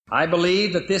I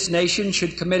believe that this nation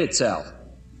should commit itself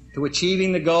to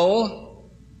achieving the goal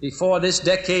before this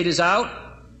decade is out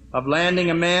of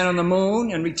landing a man on the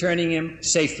moon and returning him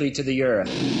safely to the earth.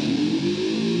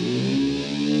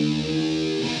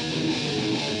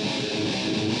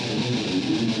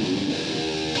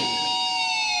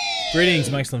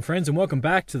 Greetings, my excellent friends, and welcome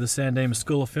back to the San Dimas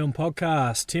School of Film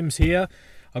podcast. Tim's here.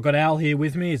 I've got Al here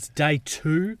with me. It's day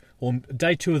two of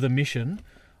the mission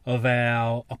of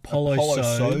our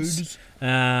Apollo-sodes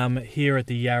here at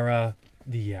the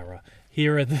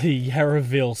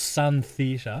Yarraville Sun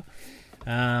Theatre.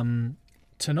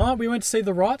 Tonight we went to see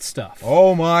The Right Stuff.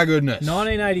 Oh my goodness.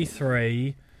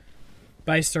 1983,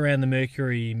 based around the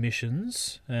Mercury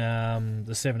missions, the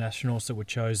 7 astronauts that were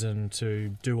chosen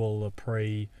to do all the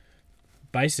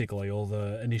all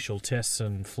the initial tests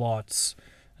and flights,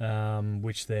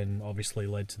 which then obviously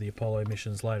led to the Apollo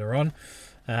missions later on,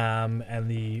 and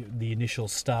the initial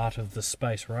start of the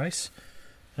space race.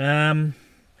 That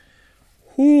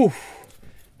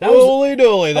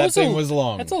thing was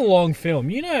long. That's a long film.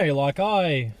 You know, like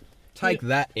Take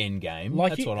that Endgame.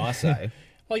 Like that's what I say.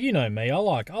 Like, you know me, I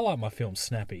like my films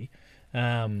snappy.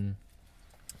 This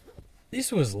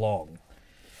was long.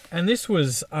 And this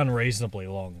was unreasonably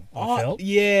long, I felt.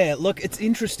 Yeah, look, it's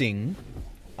interesting.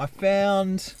 I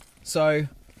found... So,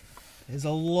 there's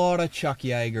a lot of Chuck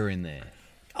Yeager in there.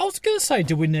 I was going to say,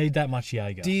 did we need that much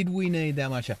Yeager? Did we need that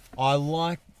much?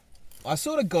 I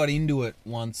sort of got into it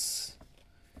once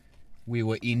we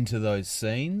were into those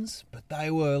scenes, but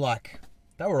they were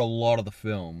a lot of the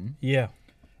film. Yeah.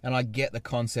 And I get the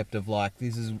concept of, like,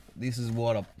 this is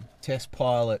what a test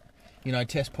pilot... You know,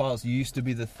 test pilots used to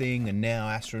be the thing, and now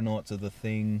astronauts are the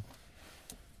thing.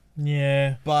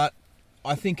 Yeah. But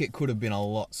I think it could have been a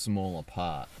lot smaller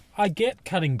part. I get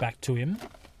cutting back to him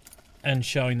and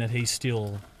showing that he's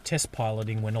still test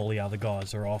piloting when all the other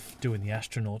guys are off doing the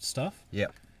astronaut stuff.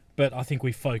 Yep. But I think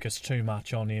we focused too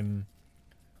much on him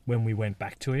when we went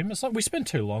back to him. It's like we spent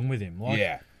too long with him.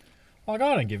 Yeah. Like,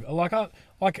 I don't give...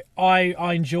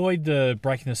 I enjoyed the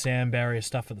breaking the sound barrier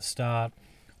stuff at the start.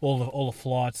 All the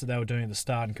flights that they were doing at the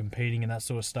start and competing and that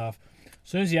sort of stuff. As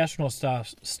soon as the astronaut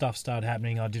stuff started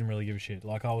happening, I didn't really give a shit.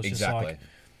 Like, I was just like,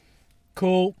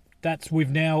 cool, we've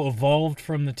now evolved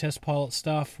from the test pilot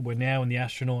stuff. We're now in the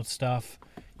astronaut stuff.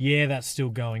 Yeah, that's still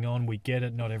going on. We get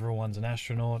it. Not everyone's an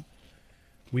astronaut.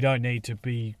 We don't need to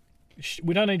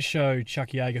show Chuck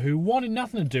Yeager, who wanted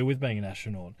nothing to do with being an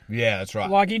astronaut. Yeah, that's right.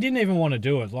 Like, he didn't even want to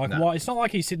do it. Like, No. why? It's not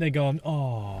like he's sitting there going,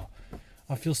 oh,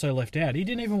 I feel so left out. He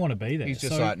didn't even want to be there. He's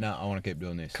just like, no, I want to keep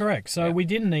doing this. Correct. So we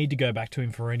didn't need to go back to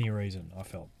him for any reason, I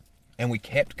felt. And we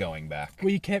kept going back.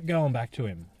 We kept going back to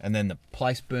him. And then the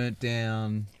place burnt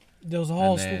down. There's a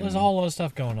whole lot of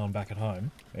stuff going on back at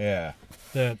home. Yeah.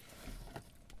 That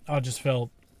I just felt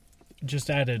just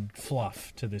added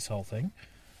fluff to this whole thing.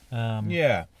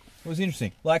 Yeah. It was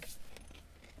interesting. Like,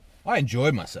 I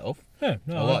enjoyed myself. Yeah.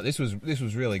 A lot. This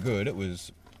was really good. It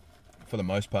was, for the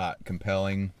most part,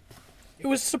 compelling. It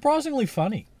was surprisingly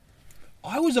funny.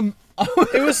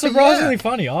 It was surprisingly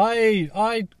funny.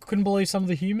 I couldn't believe some of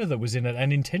the humour that was in it,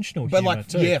 and intentional humour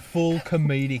too. Yeah, full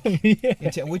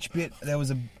comedic. Yeah. Which bit? There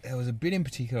was a bit in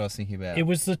particular I was thinking about. It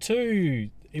was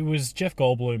Jeff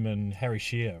Goldblum and Harry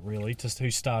Shearer, really,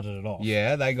 who started it off.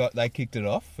 Yeah, they kicked it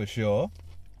off for sure.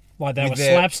 Like they were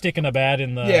slapsticking about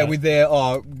in the... Yeah, with their,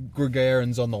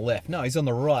 Gagarin's on the left. No, he's on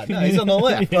the right. No, he's on the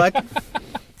left. Like,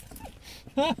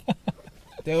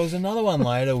 there was another one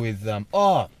later with,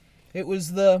 it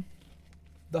was the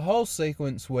whole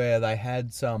sequence where they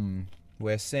had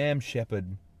where Sam Shepard,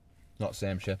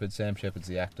 Sam Shepard's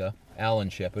the actor, Alan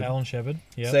Shepard.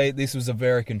 Yeah. See, this was a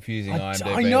very confusing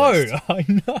IMDb list. I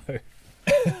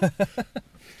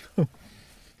know.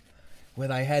 Where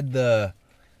they had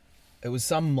it was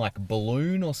some like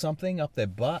balloon or something up their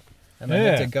butt, and they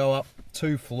had to go up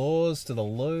 2 floors to the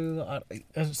loo.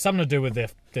 Something to do with their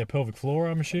pelvic floor,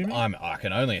 I'm assuming? I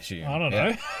can only assume. I don't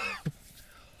know. I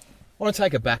want to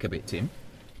take it back a bit, Tim.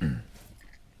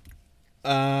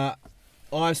 I've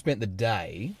spent the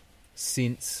day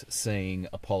since seeing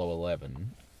Apollo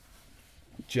 11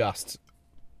 just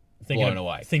blown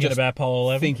away. Thinking about Apollo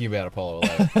 11? Thinking about Apollo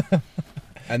 11.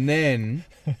 And then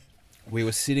we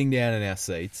were sitting down in our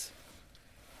seats,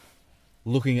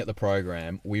 looking at the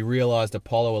program. We realised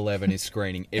Apollo 11 is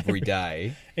screening every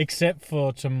day. Except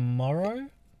for tomorrow?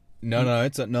 No,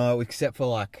 except for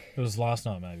like... It was last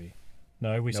night, maybe.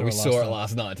 No, we saw it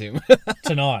last night, Tim.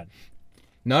 Tonight.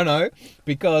 No,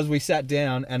 because we sat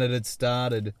down and it had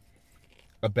started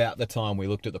about the time we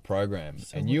looked at the program.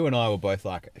 And you and I were both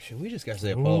like, should we just go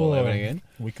see Apollo 11 again?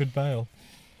 We could bail.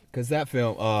 Because that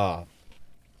film, I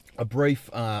a brief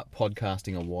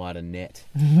podcasting a wider net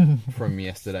from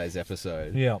yesterday's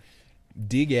episode. Yeah.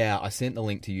 Dig out. I sent the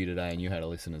link to you today, and you had a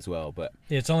listen as well. But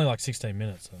Yeah, it's only like 16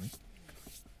 minutes, I think.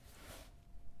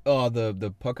 oh, the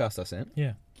podcast I sent,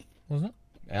 Yeah. Wasn't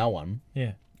our one, it?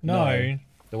 Yeah. No.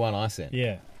 the one I sent.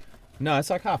 Yeah. No, it's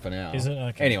like half an hour. Is it?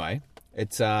 Okay. Anyway,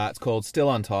 it's called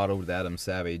Still Untitled with Adam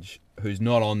Savage, who's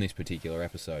not on this particular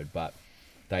episode, but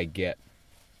they get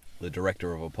the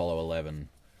director of Apollo 11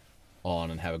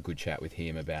 on and have a good chat with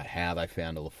him about how they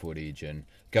found all the footage and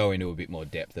go into a bit more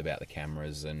depth about the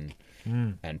cameras and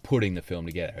putting the film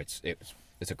together.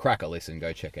 It's a cracker listen.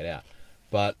 Go check it out.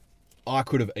 But I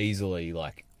could have easily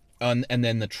and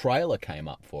then the trailer came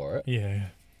up for it, Yeah.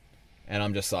 and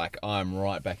I'm just like, I'm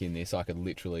right back in this. I could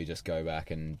literally just go back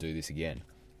and do this again.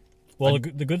 Well,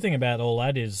 the good thing about all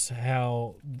that is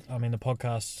how, I mean, the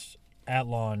podcast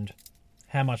outlined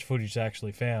how much footage they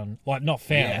actually found. Like, not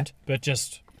found, but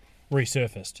just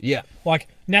resurfaced. Yeah. Like,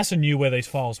 NASA knew where these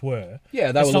files were.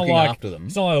 Yeah, they It's were not looking like- after them.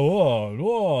 It's not like,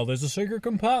 whoa, there's a secret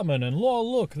compartment, and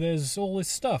look, there's all this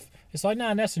stuff. It's like, no,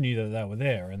 NASA knew that they were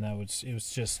there, and it was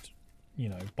just,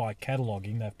 by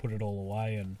cataloguing, they've put it all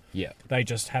away, and Yeah. they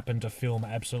just happened to film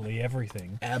absolutely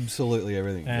everything. Absolutely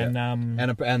everything. And,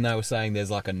 yeah. And they were saying there's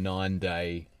like a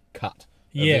 9-day cut of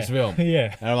yeah, this film.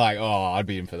 yeah. And I'm like, oh, I'd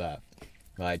be in for that.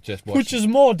 Like, just watch. Which is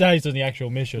more days than the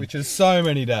actual mission. Which is so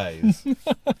many days.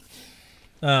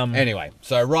 Anyway,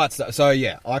 so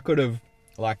yeah, I could have,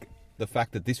 the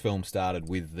fact that this film started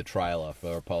with the trailer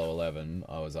for Apollo 11,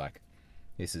 I was like,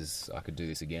 I could do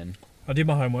this again. I did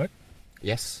my homework.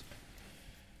 Yes.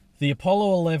 The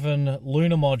Apollo 11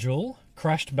 lunar module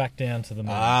crashed back down to the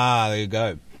moon. Ah, there you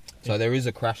go. So there is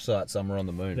a crash site somewhere on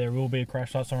the moon. There will be a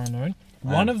crash site somewhere on the moon.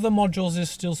 One of the modules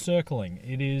is still circling.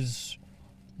 It is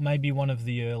maybe one of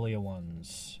the earlier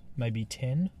ones. Maybe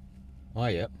 10? Oh,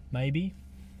 yeah. Maybe.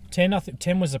 10, I think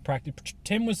 10 was the practice.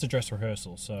 10 was the dress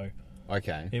rehearsal, so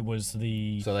Okay. it was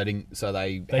the... So they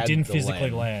they had didn't to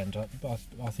physically land.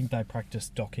 I think they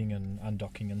practiced docking and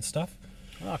undocking and stuff.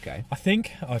 Okay. I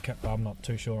think. I'm not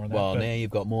too sure on that. Well, but now you've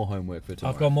got more homework for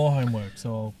tomorrow. I've got more homework,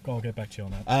 so I'll get back to you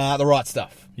on that. The Right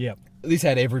Stuff. Yep. This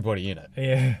had everybody in it.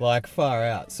 Yeah. Like, far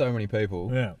out. So many people.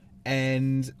 Yeah.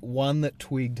 And one that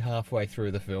twigged halfway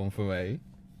through the film for me,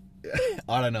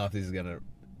 I don't know if this is going to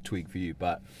twig for you,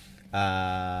 but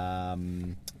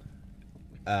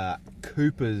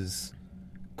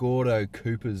Gordo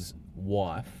Cooper's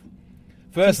wife.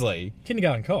 Firstly,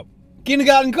 Kindergarten Cop.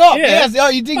 Kindergarten Cop. Yeah. Yes. Oh,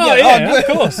 you did Oh, get it. yeah, Oh, of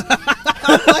good. course.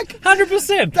 Like,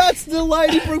 100%. that's the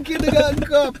lady from Kindergarten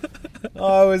Cop.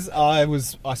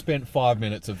 I spent 5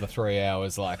 minutes of the 3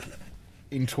 hours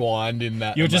entwined in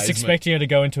that. You were just amazement. expecting her to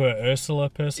go into a Ursula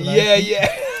personality? Yeah.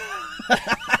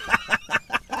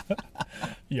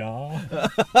 Yeah.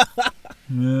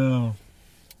 No.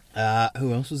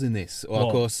 Who else was in this? Well, Well,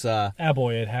 of course, Our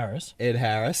boy Ed Harris, Ed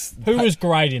Harris, who was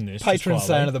great in this. patron just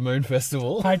saint of the Moon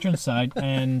Festival. Patron saint,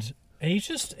 and I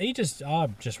just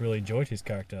really enjoyed his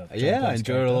character. John Yeah, I Glenn's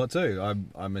enjoyed it a character. lot too.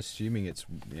 I'm assuming it's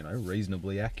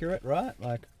reasonably accurate, right?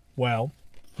 Well,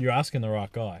 you're asking the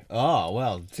right guy. Oh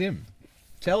well, Tim,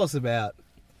 tell us about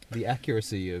the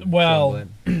accuracy of Well, John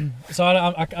Glenn. So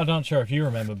I'm not sure if you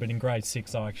remember, but in grade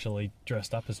 6 I actually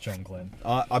dressed up as John Glenn.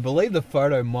 I believe the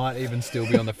photo might even still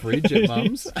be on the fridge at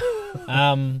Mum's.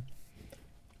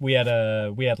 We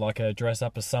had like a dress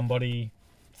up as somebody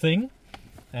thing,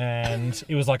 and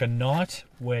it was like a night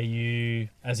where you,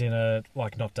 as in a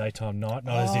not daytime night,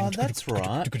 not as in that's right.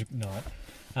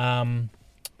 night,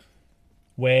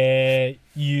 where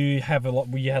you had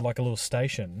like a little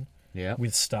station. Yeah.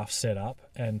 With stuff set up,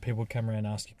 and people would come around and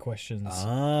ask you questions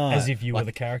Ah, as if you were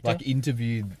the character. like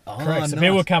interviewed. Oh, Correct. So nice.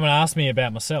 people would come and ask me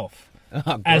about myself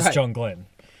Oh, as great. John Glenn.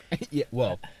 Yeah,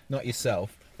 well, not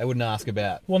yourself. They wouldn't ask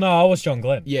about. Well, no, I was John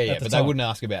Glenn. Yeah, at the but they time. wouldn't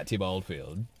ask about Tim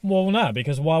Oldfield. Well, no,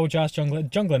 because why would you ask John Glenn?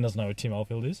 John Glenn doesn't know who Tim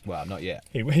Oldfield is. Well, not yet.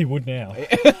 He would now.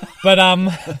 But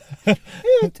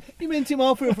You mean Tim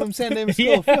Oldfield from San Diego School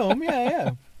Yeah. of Film?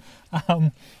 Yeah.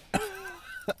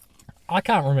 I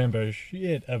can't remember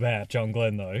shit about John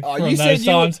Glenn though. Oh, from you said those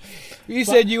you were- times. You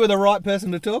said you were the right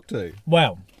person to talk to.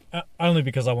 Well, only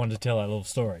because I wanted to tell that little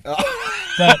story. Oh.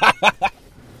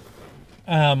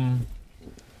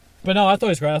 But no, I thought it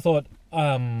was great. I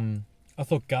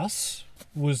thought Gus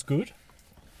was good.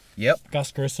 Yep.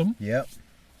 Gus Grissom. Yep.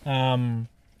 I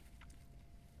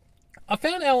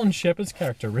found Alan Shepard's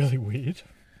character really weird.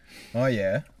 Oh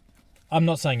yeah. I'm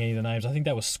not saying any of the names. I think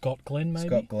that was Scott Glenn, maybe.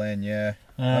 Scott Glenn, yeah.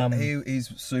 He's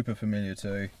super familiar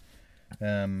too.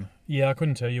 Yeah, I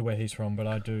couldn't tell you where he's from, but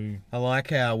I do. I like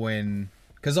how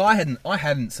because I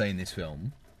hadn't seen this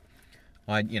film.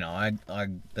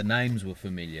 The names were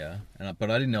familiar,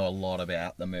 but I didn't know a lot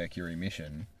about the Mercury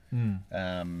mission.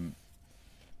 And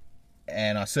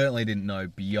I certainly didn't know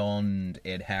beyond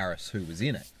Ed Harris who was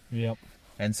in it. Yep.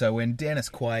 And so when Dennis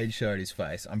Quaid showed his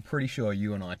face, I'm pretty sure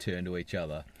you and I turned to each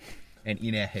other and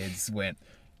in our heads went,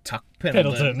 Tuck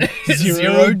Pendleton,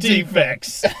 zero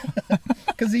defects.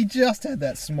 Because he just had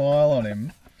that smile on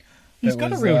him. He's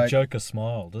got a real Joker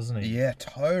smile, doesn't he? Yeah,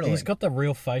 totally. He's got the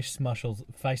real face muscles of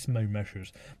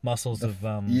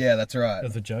yeah, that's right.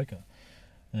 of the Joker.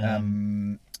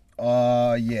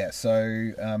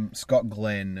 So Scott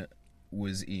Glenn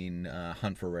was in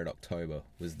Hunt for Red October,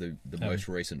 was the most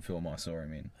recent film I saw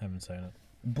him in. Haven't seen it.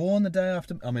 Born the day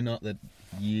after, I mean, not the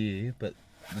year, but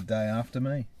the day after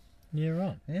me. Yeah,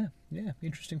 right. Yeah,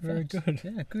 interesting facts. Very good.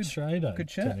 Yeah, good. Straight Good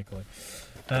chat. technically.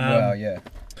 Well, yeah.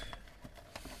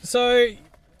 So,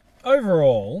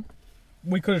 overall,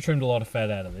 we could have trimmed a lot of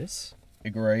fat out of this.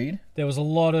 Agreed. There was a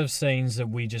lot of scenes that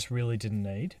we just really didn't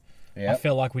need. Yep. I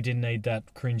felt like we didn't need that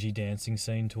cringy dancing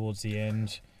scene towards the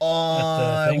end.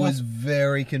 I was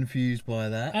very confused by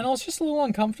that. And I was just a little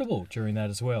uncomfortable during that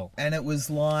as well. And it was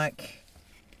like...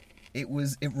 It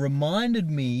reminded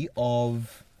me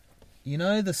of... You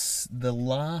know the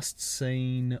last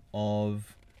scene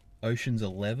of Ocean's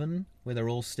 11, where they're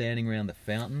all standing around the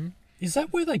fountain? Is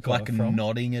that where they got it from?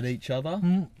 Nodding at each other.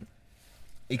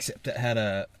 Except it had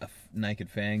a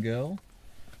naked fangirl.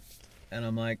 And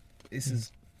I'm like, this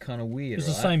is kind of weird, It's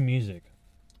right? the same music.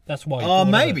 That's why. Oh,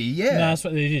 maybe, yeah. No, that's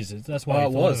what it is. That's why it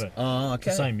thought was. of it. Oh, okay. It's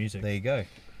the same music. There you go.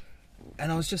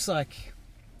 And I was just like...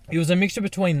 It was a mixture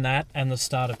between that and the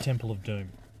start of Temple of Doom.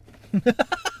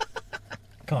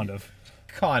 Kind of.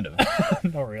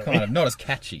 Not really. Kind of. Not as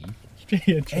catchy.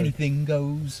 Yeah, true. Anything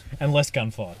goes. And less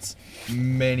gunfights.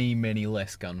 Many, many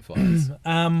less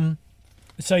gunfights.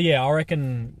 So yeah, I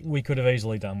reckon we could have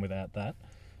easily done without that.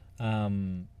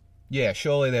 Yeah,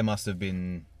 surely there must have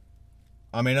been...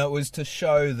 I mean, it was to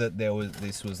show that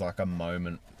this was like a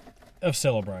moment Of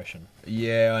celebration.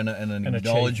 Yeah, and an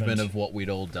acknowledgement achievement. of what we'd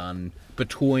all done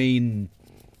between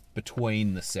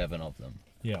the seven of them.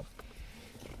 Yeah.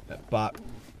 But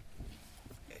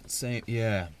it seemed,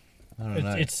 I don't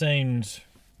know. It seemed...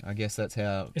 I guess that's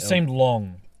how... It seemed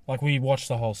long. Like we watched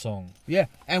the whole song. Yeah,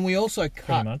 and we also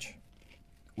Pretty much.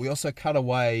 We also cut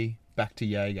away back to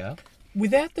Jaeger.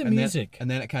 Without the music. And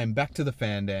then it came back to the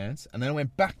fan dance, and then it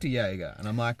went back to Jaeger. And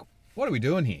I'm like, what are we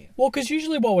doing here? Well, because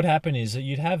usually what would happen is that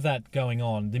you'd have that going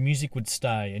on, the music would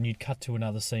stay, and you'd cut to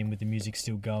another scene with the music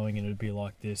still going, and it would be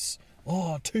like this,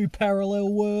 two parallel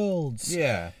worlds.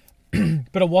 Yeah.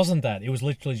 But it wasn't that. It was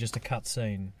literally just a cut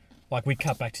scene. Like, we'd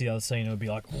cut back to the other scene, and it would be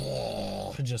like,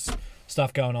 just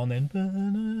stuff going on,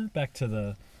 then back to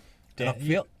the... And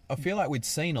I feel like we'd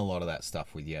seen a lot of that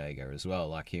stuff with Jaeger as well,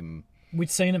 like him... We'd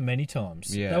seen it many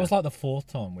times. Yeah. That was like the fourth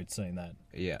time we'd seen that.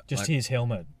 Yeah. Just like his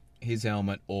helmet. his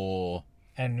helmet or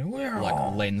And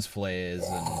like lens flares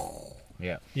and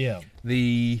Yeah.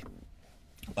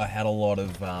 I had a lot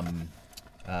of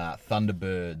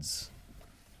Thunderbirds.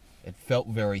 It felt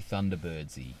very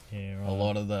Thunderbirdsy. Yeah, right. A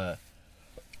lot of the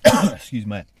excuse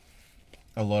me.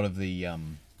 A lot of the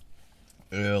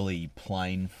early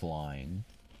plane flying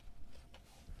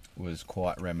was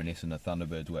quite reminiscent of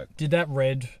Thunderbird's work. Did that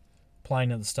red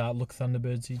plane at the start look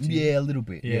Thunderbirdsy to you? Yeah, a little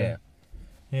bit. Yeah.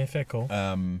 Yeah, fair call.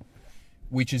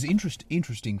 Which is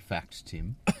interesting fact,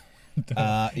 Tim.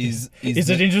 Is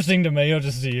it interesting to me or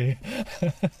just to you?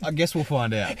 I guess we'll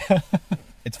find out.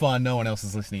 It's fine. No one else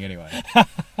is listening anyway.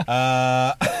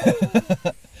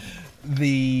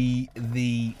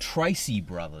 The Tracy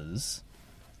brothers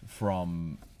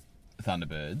from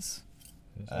Thunderbirds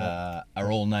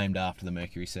are all named after the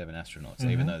Mercury 7 astronauts,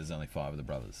 even though there's only 5 of the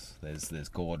brothers. There's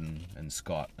Gordon and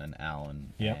Scott and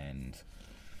Alan and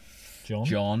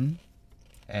John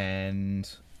and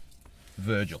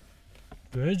Virgil.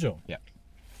 Yeah.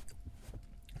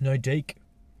 No Deke.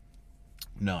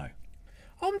 No.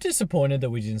 I'm disappointed that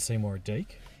we didn't see more of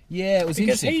Deke. Yeah, it was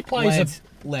Because interesting. he plays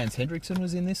Lance Hendrickson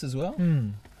was in this as well.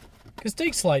 Because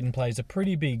Deke Slayton plays a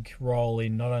pretty big role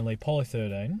in not only Apollo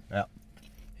 13. Yeah.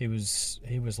 He was like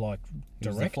He was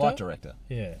director. the flight director.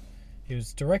 Yeah. He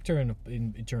was director in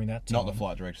during that time. Not the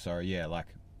flight director, sorry. Yeah, like...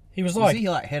 He was Was he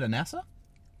like head of NASA?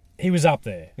 He was up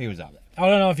there. He was up there. I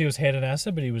don't know if he was head of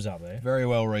NASA, but he was up there. Very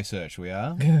well researched we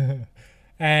are.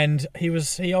 And he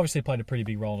obviously played a pretty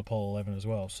big role in Apollo 11 as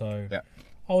well. So Yeah.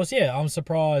 I'm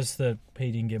surprised that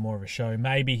he didn't get more of a show.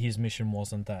 Maybe his mission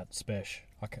wasn't that special.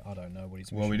 I don't know what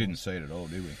his mission Well, we was. didn't see it at all,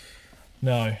 did we?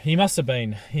 No, he must have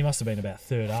been about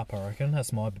third up, I reckon.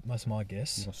 That's my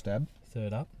guess. A stab.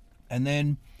 Third up. And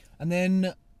then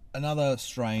another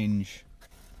strange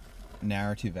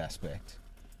narrative aspect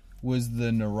was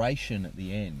the narration at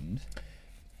the end.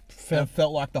 It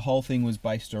felt like the whole thing was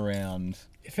based around.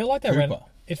 It felt like they Cooper.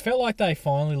 It felt like they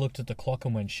finally looked at the clock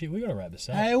and went, "Shit, we got to wrap this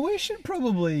up." Hey, we should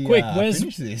probably Quick,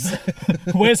 finish this.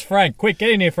 Where's Frank? Quick, get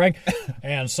in here, Frank.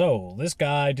 And so this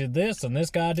guy did this, and this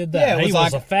guy did that. Yeah, it He was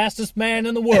was like- the fastest man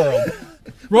in the world.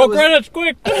 Roll credits,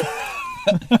 quick.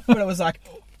 But it was like,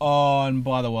 oh, and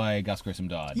by the way, Gus Grissom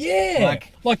died. Yeah,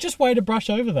 like just way to brush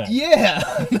over that.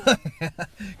 Yeah.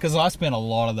 Because I spent a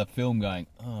lot of the film going,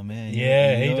 oh man,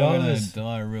 Yeah, he you're gonna does.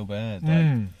 die real bad.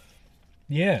 Like,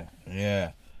 Yeah.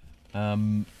 yeah.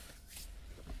 I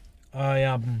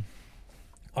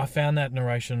found that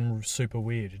narration super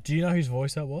weird. Do you know whose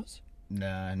voice that was?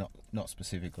 No, not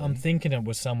specifically. I'm thinking it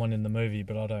was someone in the movie,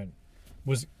 but I don't.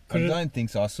 I don't think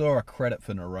so. I saw a credit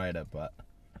for narrator, but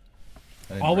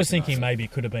didn't I was recognise thinking it. maybe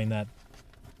it could have been that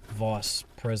vice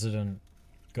president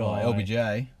guy Oh,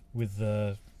 LBJ. with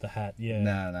the hat. Yeah.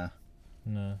 No.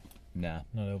 No, Nah.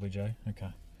 not LBJ. Okay.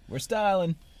 We're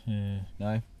styling. Yeah.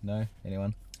 No.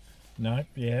 Anyone? No.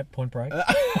 Yeah. Point Break. What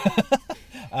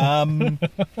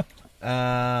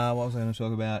was I going to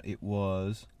talk about? It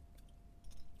was.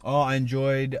 Oh, I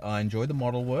enjoyed the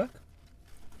model work,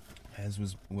 as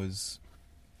was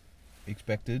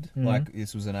expected. Mhm. Like,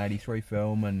 this was an '83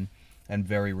 film and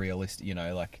very realistic. You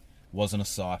know, like, wasn't a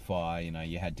sci-fi. You know,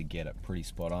 you had to get it pretty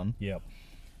spot on. Yep.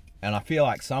 And I feel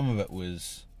like some of it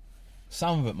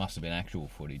must have been actual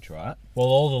footage, right? Well,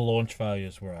 all the launch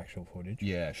failures were actual footage.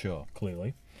 Yeah, sure,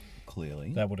 Clearly,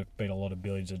 clearly. that would have been a lot of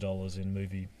billions of dollars in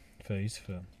movie fees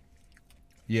for.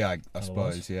 Yeah, I Otherwise.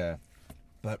 suppose, yeah.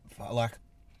 But, like,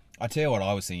 I tell you what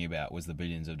I was thinking about was the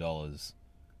billions of dollars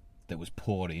that was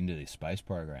poured into this space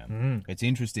program. It's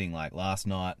interesting, like, last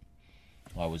night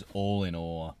I was all in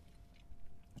awe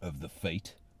of the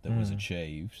feat that was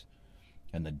achieved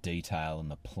and the detail and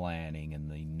the planning and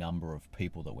the number of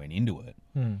people that went into it.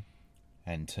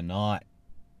 And tonight,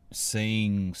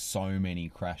 seeing so many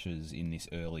crashes in this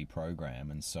early program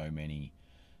and so many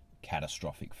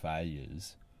catastrophic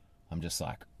failures, I'm just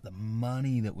like, the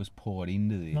money that was poured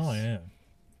into this Oh yeah.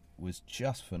 was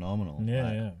just phenomenal. Yeah,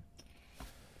 Like, yeah.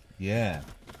 Yeah.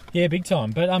 Yeah, big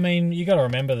time. But I mean, you got to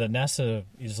remember that NASA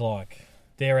is like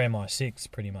they're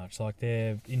MI6 pretty much. Like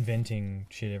they're inventing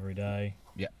shit every day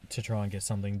Yeah. to try and get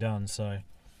something done. So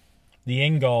the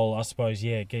end goal, I suppose,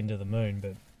 yeah, getting to the moon,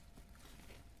 but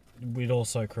we'd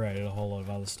also created a whole lot of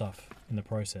other stuff in the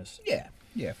process. Yeah.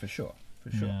 Yeah, for sure.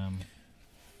 For sure.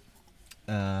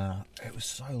 It was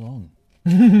so long.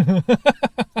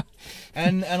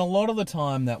 and a lot of the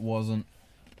time that wasn't.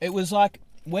 It was like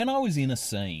when I was in a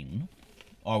scene,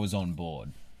 I was on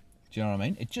board. Do you know what I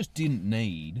mean? It just didn't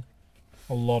need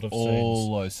A lot of all scenes.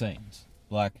 those scenes.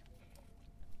 Like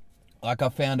I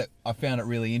found it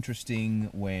really interesting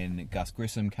when Gus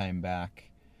Grissom came back,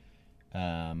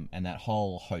 and that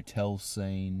whole hotel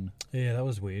scene Yeah, that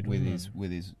was weird. with wasn't it?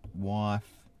 his wife,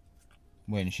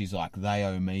 when she's like, they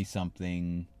owe me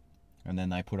something, and then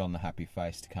they put on the happy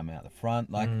face to come out the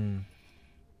front. Like,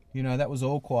 you know, that was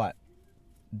all quite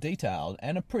detailed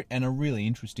and a really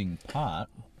interesting part.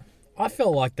 I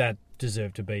felt like that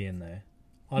deserved to be in there.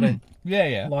 I don't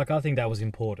Yeah. like. I think that was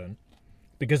important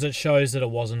because it shows that it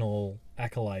wasn't all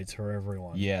accolades for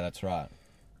everyone. Yeah, that's right.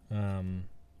 And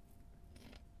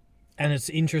it's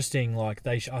interesting. Like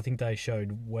I think they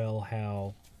showed well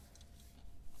how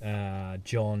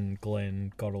John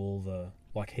Glenn got all the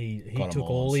he Got 'em took all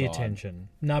all on the side. attention.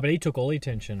 No, but he took all the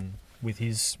attention with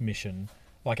his mission.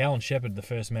 Like Alan Shepard, the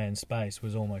first man in space,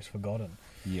 was almost forgotten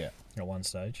Yeah. at one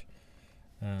stage,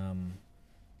 because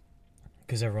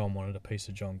everyone wanted a piece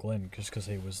of John Glenn because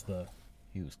he was the.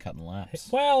 He was cutting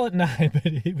laps. Well, no, but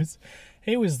he was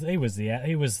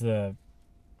the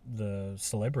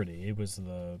celebrity. He was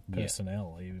the Yeah.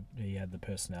 personnel. He had the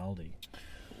personality.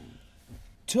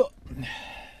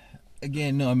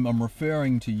 Again, I'm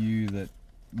referring to you that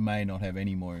may not have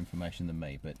any more information than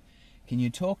me, but can you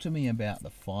talk to me about the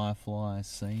Firefly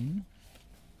scene?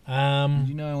 Do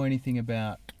you know anything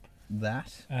about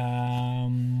that?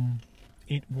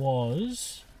 It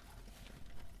was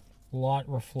light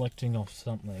reflecting off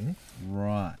something.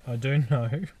 Right. I do know.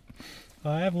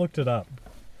 I have looked it up.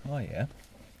 Oh, yeah.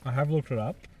 I have looked it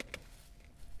up,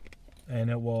 and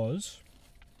it was.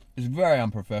 It's very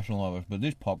unprofessional of us, but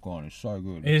this popcorn is so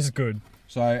good. It is good.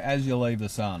 So, as you leave the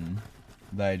sun,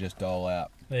 they just dole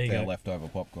out There you their go. leftover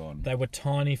popcorn. They were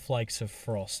tiny flakes of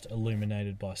frost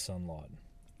illuminated by sunlight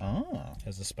Ah,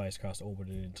 as the spacecraft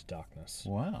orbited into darkness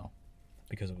wow.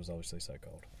 because it was obviously so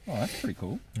cold. Oh, that's pretty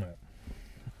cool.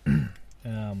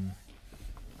 Yeah.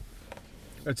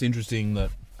 It's interesting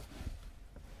that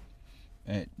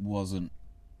it wasn't.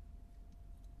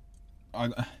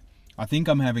 I I think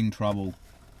I'm having trouble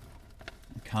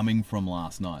coming from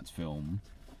last night's film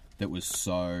that was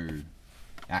so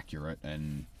accurate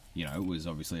and, you know, it was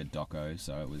obviously a doco,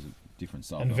 so it was a different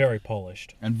style. And very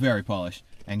polished. And very polished.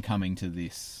 And coming to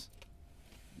this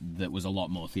that was a lot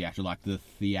more theatrical. Like, the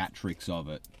theatrics of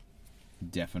it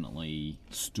definitely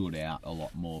stood out a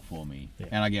lot more for me. Yeah.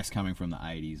 And I guess coming from the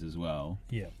 80s as well,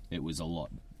 Yeah. it was a lot,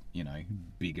 you know,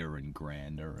 bigger and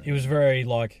grander. And It was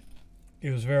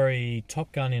very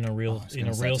Top Gun in a real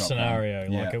gonna say Top Gun. scenario.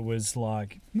 Yeah. Like, it was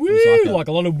like woo, was like like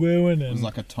a lot of wooing it was and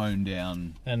like a toned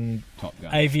down and Top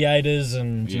Gun. aviators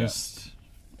and Yeah. just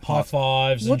high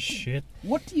fives What- and shit.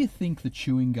 What do you think the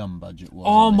chewing gum budget was? Oh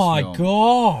on this my film?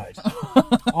 god!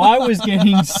 I was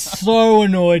getting so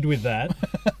annoyed with that.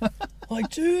 Like,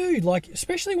 dude, like,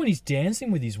 especially when he's dancing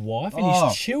with his wife and Oh.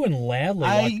 he's chewing loudly,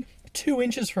 like 2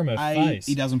 inches from her face.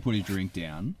 He doesn't put his drink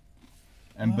down,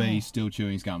 and B, he's still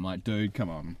chewing his gum. Like, dude, come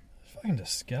on. Fucking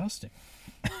disgusting.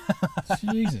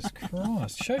 Jesus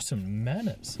Christ. Show some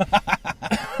manners.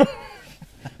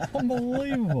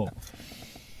 Unbelievable.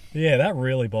 Yeah, that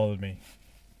really bothered me.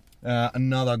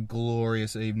 Another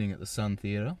glorious evening at the Sun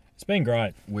Theatre. It's been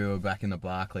great. We were back in the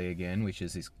Barclay again, which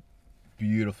is this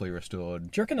beautifully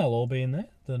restored. Do you reckon they'll all be in there?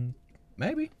 Then,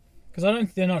 Maybe. because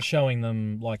they're not showing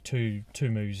them like two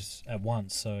movies at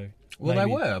once. So Well, maybe-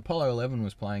 they were. Apollo 11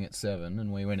 was playing at 7,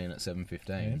 and we went in at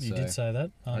 7:15. Yeah, you did say that.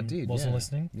 I did. Wasn't yeah.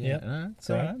 listening. Yeah, Yep. no, it's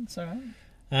Great. alright. It's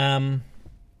alright.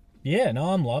 Yeah, no,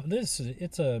 I'm loving this.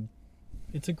 It's a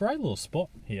great little spot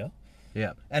here.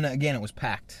 Yeah, and again, it was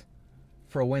packed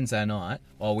for a Wednesday night.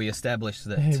 Oh, we established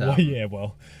that.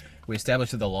 well, We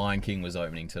established that the Lion King was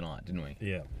opening tonight, didn't we?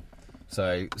 yeah.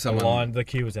 So The someone the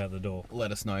queue was out the door.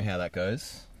 let us know how that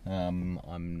goes. I'm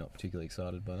not particularly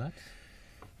excited by that.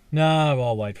 No,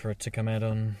 I'll wait for it to come out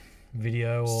on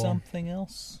video or Something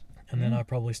else. and then I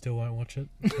probably still won't watch it.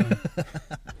 So.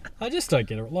 I just don't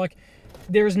get it. Like,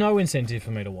 there is no incentive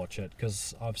for me to watch it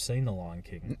because I've seen The Lion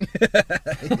King.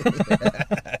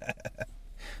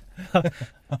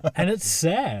 And it's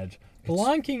sad. The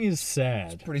Lion King is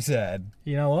sad. Pretty sad.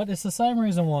 You know what? It's the same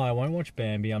reason why I won't watch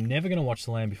Bambi. I'm never going to watch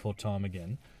The Land Before Time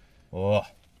again. Oh,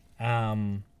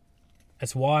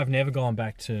 It's why I've never gone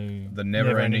back to the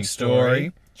never-ending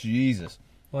story. Jesus.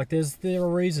 Like, there are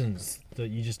reasons that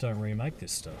you just don't remake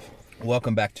this stuff.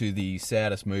 Welcome back to the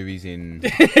saddest movies in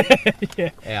Yeah.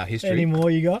 our history, Any more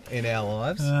you got? in our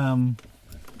lives.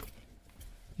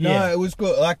 Yeah. No, it was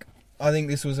good. Like, I think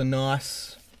this was a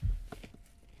nice.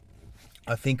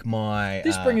 I think my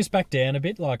This brings us back down a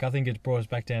bit. Like, I think it brought us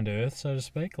back down to earth, so to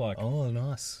speak. Like, Oh,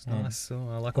 nice. Oh,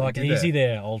 I like what like you did easy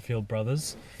there. there, Oldfield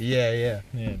Brothers. Yeah.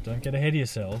 Yeah, don't get ahead of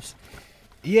yourselves.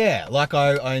 Yeah, like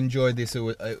I enjoyed this.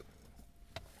 It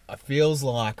feels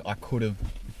like I could have.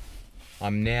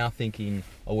 I'm now thinking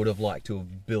I would have liked to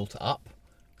have built up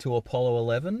to Apollo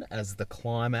 11 as the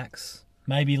climax.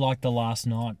 Maybe like the last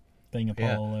night being Apollo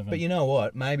Yeah. 11. But you know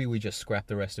what? Maybe we just scrap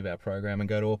the rest of our program and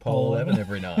go to Apollo Apollo 11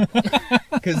 every night.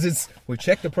 Because we've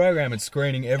checked the program, it's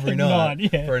screening every night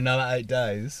yeah. for another 8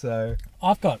 days. So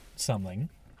I've got something.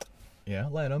 yeah,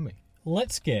 lay it on me.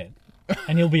 Let's get,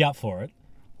 and you'll be up for it,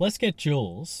 let's get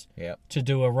Jules Yep. to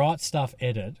do a Right Stuff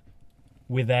edit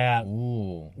without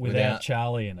Ooh.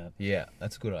 Charlie in it. Yeah,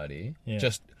 that's a good idea. Yeah.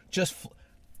 Just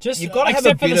Just you've got to have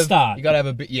except a for bit the of start. You got to have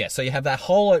a bit. Yeah, so you have that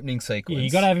whole opening sequence. Yeah, you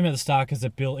got to have him at the start because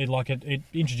it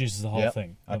introduces the whole Yep.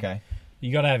 thing. Okay.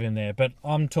 You got to have him there, but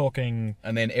I'm talking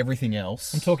And then everything else.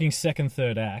 second,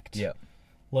 third act. Yep.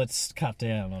 Let's cut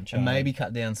down on Charlie. And maybe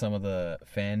cut down some of the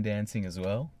fan dancing as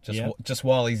well. Just Yep. just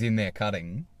while he's in there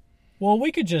cutting. Well,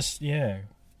 we could just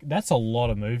that's a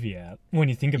lot of movie out when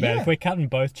you think about it. Yeah. If we're cutting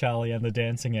both Charlie and the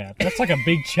dancing out, that's like a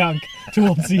big chunk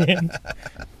towards the end.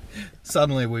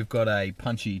 Suddenly we've got a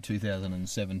punchy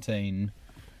 2017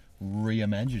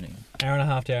 reimagining. Hour and a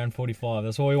half to hour and 45.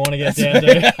 That's what we want to get down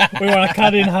to. We want to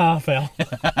cut in half, Al.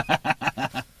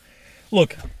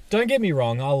 Look, don't get me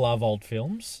wrong. I love old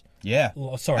films. Yeah.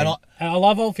 Sorry, And I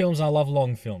love old films and I love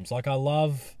long films. Like I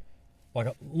love, like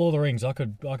Lord of the Rings. I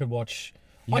could watch.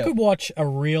 I Yeah. could watch a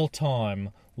real time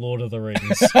Lord of the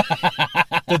Rings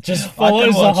that just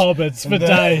follows the watch hobbits for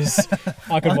days.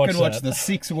 I could watch that. the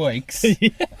 6 weeks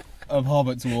of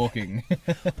hobbits walking.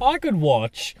 I could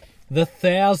watch the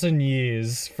 1,000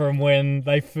 years from when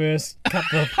they first cut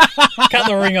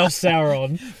the ring off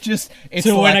Sauron Just it's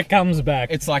to when like it comes back.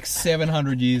 it's like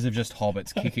 700 years of just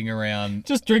hobbits kicking around,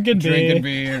 Just drinking drinking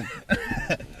beer.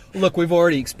 Look, we've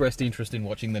already expressed interest in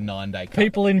watching the 9-day cut.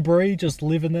 People in Bree just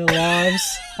living their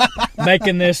lives,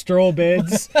 making their straw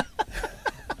beds.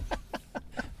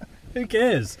 Who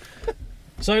cares?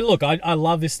 So look, I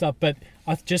love this stuff, but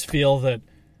I just feel that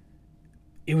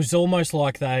it was almost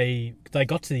like they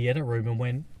got to the edit room and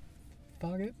went,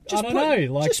 fuck it. I don't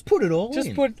know. Like, just put it all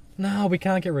in. No, we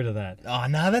can't get rid of that. Oh,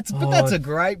 no, that's a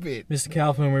great bit. Mr.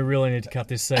 Kaufman, we really need to cut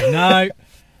this scene. No,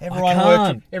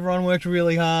 Everyone worked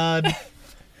really hard.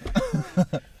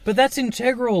 but that's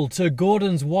integral to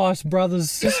Gordon's wife's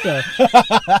brother's sister,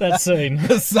 that scene.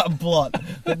 The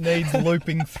subplot that needs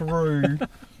looping through.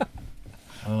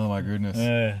 Oh, my goodness.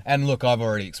 Yeah. And look, I've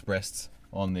already expressed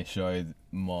on this show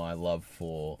my love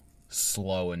for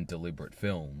slow and deliberate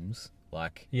films.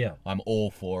 Like, Yeah. I'm all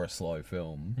for a slow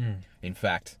film. In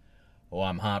fact,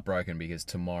 I'm heartbroken because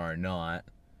tomorrow night,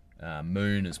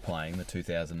 Moon is playing, the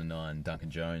 2009 Duncan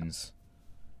Jones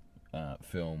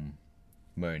film,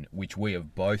 Moon, which we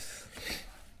have both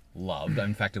loved.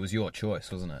 In fact, it was your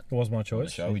choice, wasn't it? It was my On the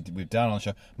choice. show. We've done it on the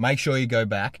show. Make sure you go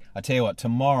back. I tell you what,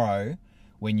 tomorrow,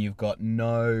 when you've got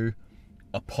no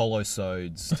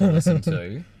Apollo-sodes to listen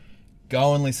to,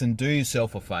 go and listen. Do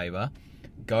yourself a favour.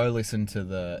 Go listen to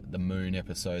the Moon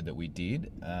episode that we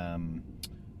did,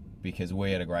 because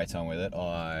we had a great time with it.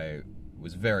 I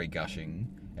was very gushing,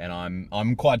 and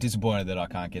I'm quite disappointed that I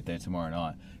can't get there tomorrow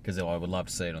night, because I would love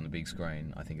to see it on the big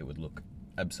screen. I think it would look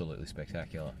absolutely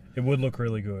spectacular. It would look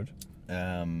really good.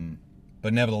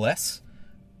 But nevertheless,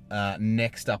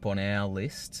 next up on our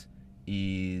list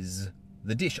is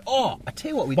The Dish. Oh, I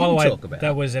tell you what we By the didn't way, talk about.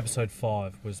 that was episode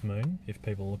 5, was Moon, if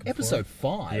people are looking Episode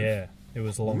for 5? it. Yeah, it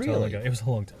was a long time Really? ago. It was a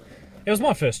long time. It was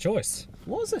my first choice.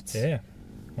 Was it? Yeah,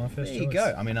 my first There choice. you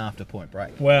go. I mean, after Point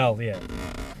Break. Well, yeah.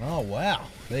 Oh, wow.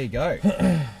 There you go.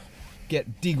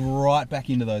 Dig right back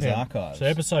into those Yeah. archives. So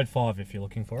episode 5, if you're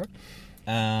looking for it.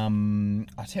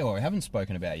 I tell you what we haven't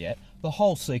spoken about yet. The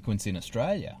whole sequence in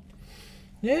Australia.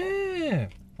 Yeah.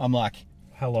 I'm like,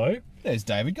 Hello. there's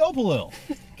David Gopalil.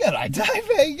 G'day, Dave.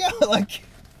 There you go. Like,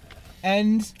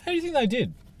 and How do you think they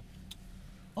did?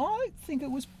 I think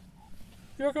it was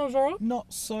You reckon it was alright?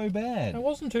 not so bad. It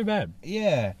wasn't too bad.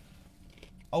 Yeah.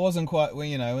 I wasn't quite,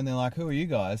 well, when they're like, who are you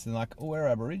guys? They're like, oh, we're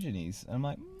Aborigines. And I'm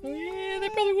like, Yeah, they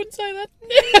probably wouldn't say that.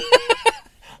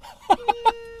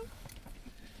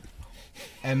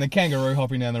 and the kangaroo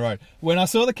hopping down the road. When I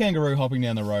saw the kangaroo hopping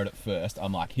down the road at first,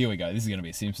 I'm like, here we go. This is going to be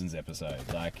a Simpsons episode.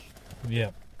 Like, Yeah.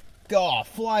 oh,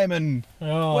 flamin'.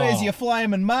 Oh. Where's your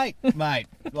flamin' mate?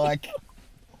 Like,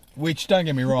 which, don't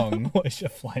get me wrong, Where's your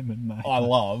flaming mate? I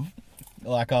love.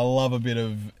 Like, I love a bit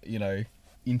of,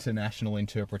 international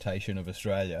interpretation of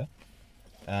Australia.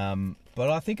 But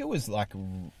I think it was, like,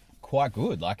 quite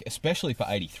good. Like, especially for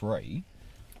 83.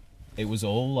 It was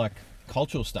all, like,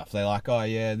 cultural stuff. They're like, oh,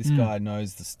 yeah, this guy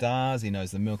knows the stars. He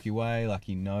knows the Milky Way. Like,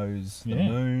 he knows the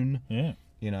moon. Yeah.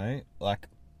 Like,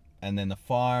 and then the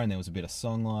fire, and there was a bit of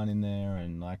songline in there.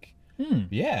 And, like,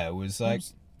 yeah, it was, like...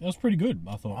 That was pretty good,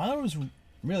 I thought. I thought it was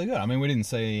really good. I mean, we didn't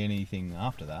see anything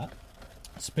after that.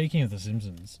 Speaking of The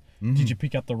Simpsons, did you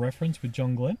pick up the reference with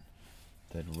John Glenn?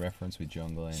 The reference with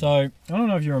John Glenn. So, I don't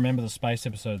know if you remember the space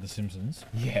episode of The Simpsons,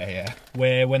 yeah.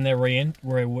 where when they're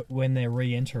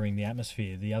re-entering the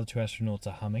atmosphere, the other two astronauts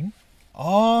are humming.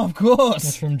 Oh, of That's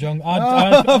course. from John...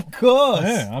 Of course.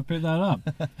 Yeah, I picked that up.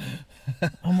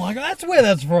 I'm like, that's where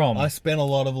that's from. I spent a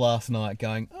lot of last night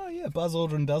going, oh, yeah, Buzz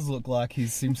Aldrin does look like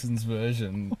his Simpsons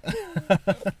version.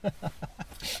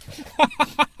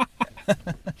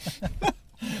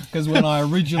 Because when I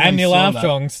originally and Neil saw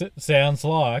Armstrong sounds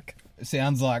like that,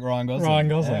 sounds like Ryan Gosling. Ryan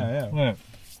Gosling.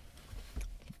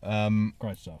 Yeah.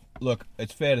 Great stuff. Look,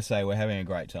 it's fair to say we're having a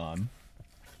great time.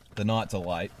 The nights are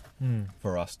late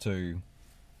for us two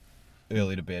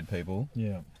early to bed people.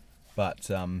 Yeah. But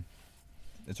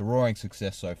it's a roaring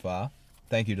success so far.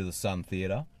 Thank you to the Sun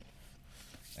Theatre.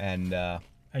 And yeah,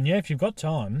 if you've got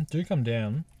time, do come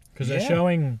down because Yeah.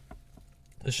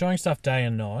 they're showing stuff day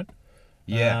and night.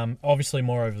 yeah, Obviously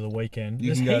more over the weekend. You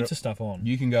There's can go heaps to- of stuff on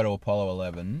you can go to Apollo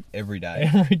 11 every day,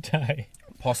 every day.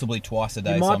 possibly twice a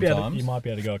day You might sometimes. be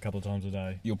able to go a couple of times a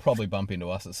day. You'll probably bump into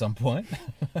us at some point.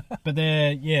 But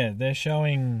they're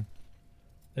showing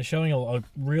a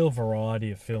real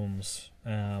variety of films.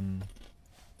 And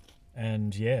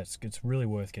yeah, it's really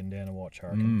worth getting down and watch, I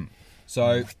reckon.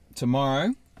 So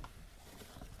tomorrow,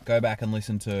 go back and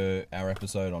listen to our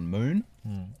episode on Moon,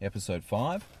 episode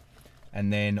 5.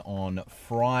 And then on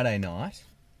Friday night,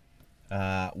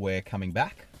 we're coming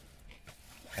back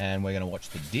and we're going to watch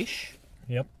The Dish,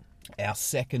 Yep. our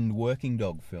second Working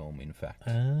Dog film, in fact.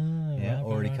 Yeah,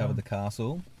 Already covered The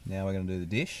Castle. Now we're going to do The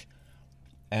Dish.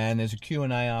 And there's a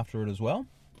Q&A after it as well.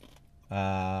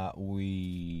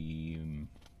 We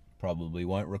probably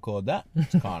won't record that.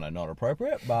 It's kind of not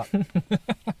appropriate,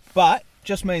 but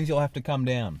just means you'll have to come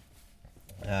down.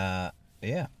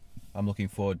 Yeah. I'm looking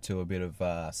forward to a bit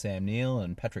of Sam Neill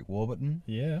and Patrick Warburton.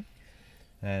 Yeah.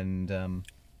 And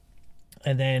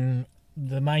And then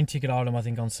the main ticket item, I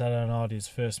think, on Saturday night is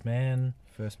First Man.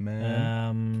 First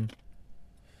Man.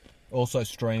 Also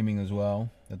streaming as well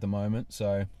at the moment.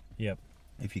 So Yep.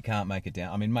 if you can't make it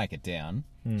down, make it down.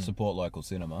 Support local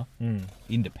cinema,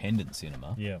 independent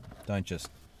cinema. Yeah. Don't just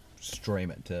stream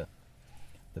it to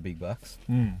the big bucks.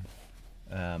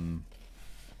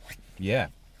 Yeah.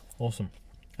 Awesome.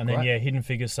 And then, Great. Hidden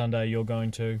Figures Sunday you're going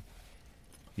to.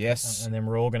 Yes. And then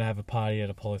we're all going to have a party at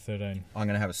Apollo 13. I'm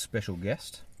going to have a special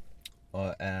guest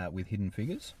with Hidden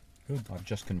Figures. Good. I've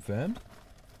just confirmed.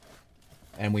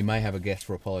 And we may have a guest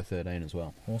for Apollo 13 as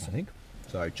well. Awesome. I think.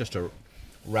 So just to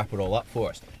wrap it all up for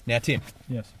us. Now, Tim,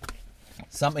 Yes.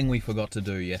 something we forgot to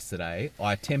do yesterday.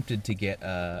 I attempted to get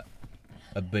a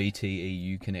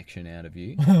BTEU connection out of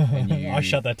you. And you I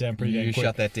shut that down pretty damn You quick.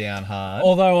 shut that down hard.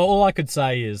 Although all I could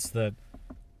say is that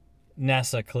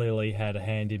NASA clearly had a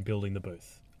hand in building the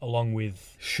booth, along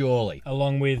with Surely.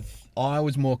 I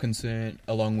was more concerned,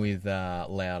 along with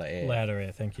Louder Air. Louder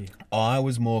Air. Thank you. I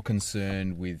was more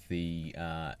concerned with the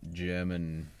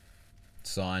German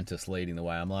scientist leading the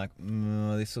way. I'm like,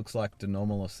 this looks like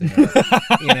Denomulus in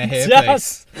a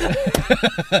hairpiece.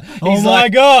 Oh my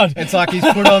like- God! It's like he's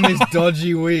put on this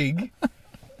dodgy wig.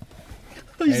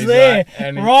 He's there, like-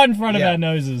 and he- right in front of yeah. our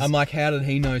noses. I'm like, how did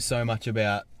he know so much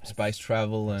about space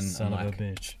travel? And Son I'm of a like,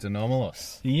 bitch.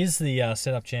 Denomulus. He is the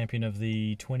setup champion of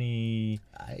the 20...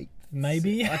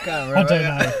 Maybe? I can't I remember.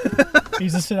 don't know.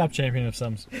 He's a setup champion of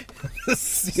some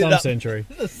century.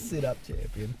 The sit-up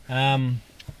champion. Um,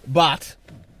 But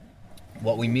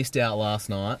what we missed out last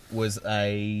night was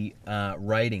a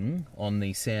rating on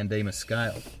the Sandema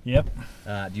scale. yep.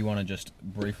 Do you want to just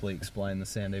briefly explain the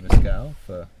Sandema scale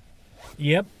for?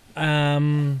 Yep.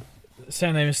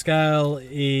 Sandema scale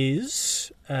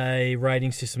is a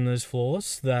rating system that is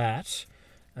flawless that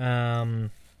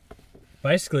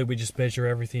basically we just measure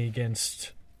everything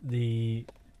against the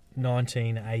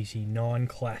 1989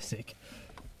 classic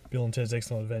Bill and Ted's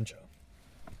Excellent Adventure.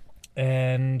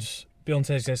 And Bill and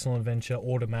Ted's Excellent Adventure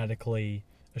automatically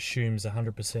assumes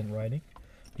 100% rating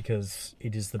because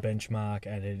it is the benchmark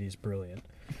and it is brilliant.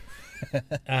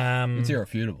 It's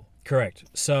irrefutable. Correct.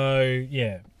 So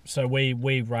yeah, so we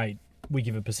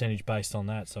give a percentage based on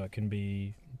that, so it can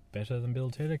be better than Bill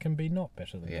and Ted, it can be not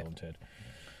better than Yeah. Bill and Ted.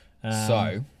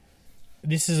 So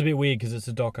This is a bit weird because it's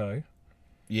a doco.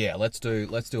 yeah, let's do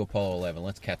Apollo 11.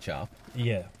 Let's catch up.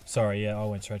 Yeah, sorry, I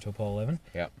went straight to Apollo 11.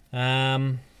 Yep.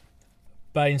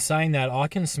 But in saying that, I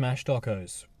can smash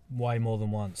docos way more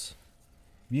than once.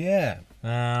 Yeah.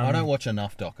 I don't watch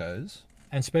enough docos.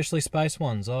 And especially space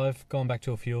ones. I've gone back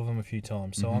to a few of them a few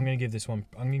times, so I'm going to give this one.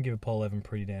 I'm going to give Apollo 11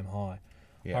 pretty damn high.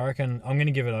 Yeah. I reckon I'm going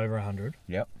to give it over 100.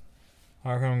 Yep.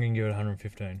 I reckon I'm going to give it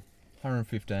 115.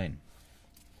 115.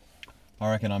 I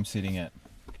reckon I'm sitting at.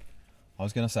 I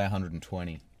was going to say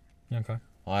 120. Okay.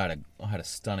 I had a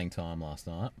stunning time last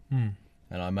night, and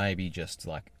I may be just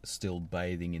like still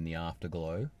bathing in the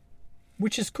afterglow.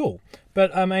 Which is cool,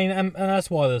 but I mean, and that's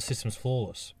why the system's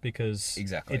flawless because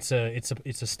Exactly. it's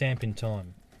a stamp in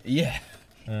time. Yeah.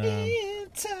 Um,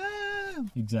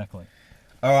 time. exactly.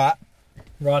 All right.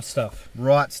 Right stuff.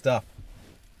 Right stuff.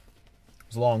 It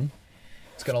was long.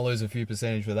 It's going to lose a few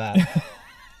percentage for that.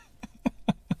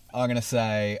 I'm gonna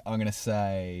say.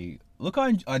 Look,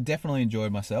 I definitely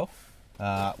enjoyed myself.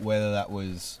 Whether that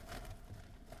was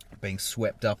being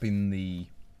swept up in the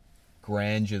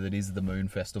grandeur that is the Moon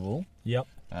Festival. Yep.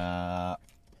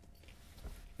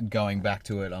 Going back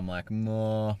to it, I'm like,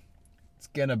 it's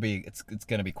gonna be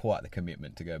quite the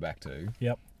commitment to go back to.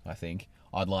 Yep. I think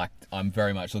I'm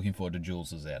very much looking forward to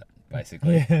Jules's edit,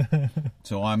 basically.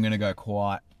 So I'm gonna go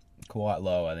quite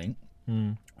low. I think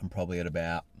I'm probably at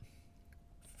about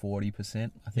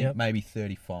 40%. I think Yep. maybe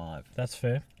 35. That's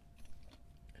fair.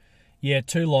 Yeah,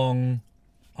 too long.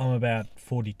 I'm about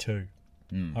 42.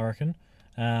 I reckon.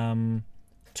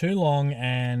 Too long,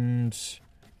 and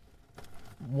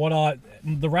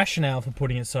the rationale for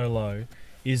putting it so low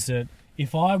is that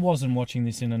if I wasn't watching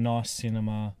this in a nice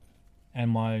cinema,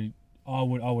 and I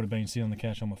would have been sitting on the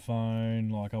couch on my phone,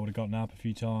 like I would have gotten up a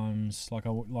few times,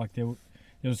 there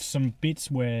was some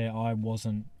bits where I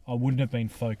wouldn't have been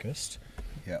focused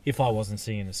Yep. if I wasn't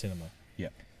seeing the cinema.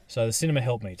 Yep. So the cinema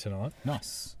helped me tonight.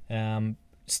 Nice.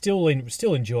 Still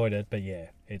enjoyed it, but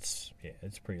it's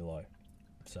pretty low.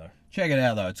 So Check it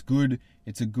out though. It's good.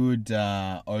 It's a good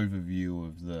overview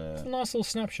of it's a the nice little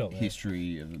snapshot there.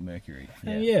 history of the Mercury.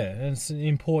 And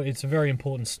and it's a very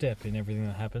important step in everything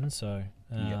that happens. So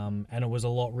and it was a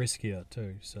lot riskier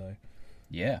too. So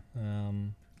Yeah. you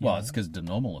Well, know. it's because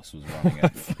Denomulus was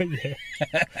running it.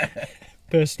 Yeah.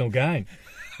 Personal gain.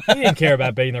 He didn't care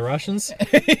about beating the Russians.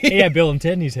 He had Bill and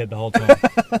Ted in his head the whole time.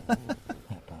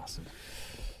 That bastard.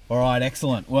 All right,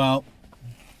 excellent. Well,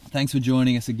 thanks for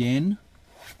joining us again.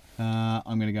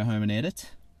 I'm going to go home and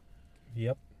edit.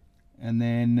 Yep. And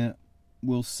then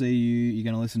we'll see you. You're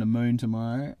going to listen to Moon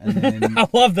tomorrow. And then, I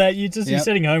love that. You're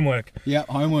setting homework. Yep,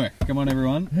 homework. Come on,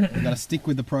 everyone. We've got to stick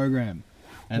with the program.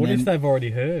 And What then, if they've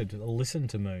already heard or listened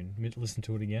to Moon? Listen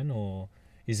to it again? Or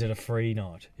is it a free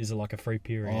night? Is it like a free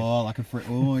period? Oh, like a free...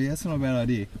 Oh, yeah, that's not a bad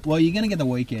idea. Well, you're going to get the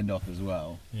weekend off as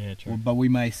well. Yeah, true. But we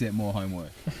may set more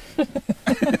homework.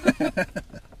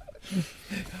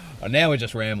 Oh, now we're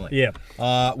just rambling. Yeah.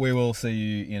 We will see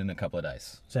you in a couple of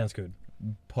days. Sounds good.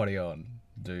 Potty on,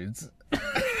 dudes.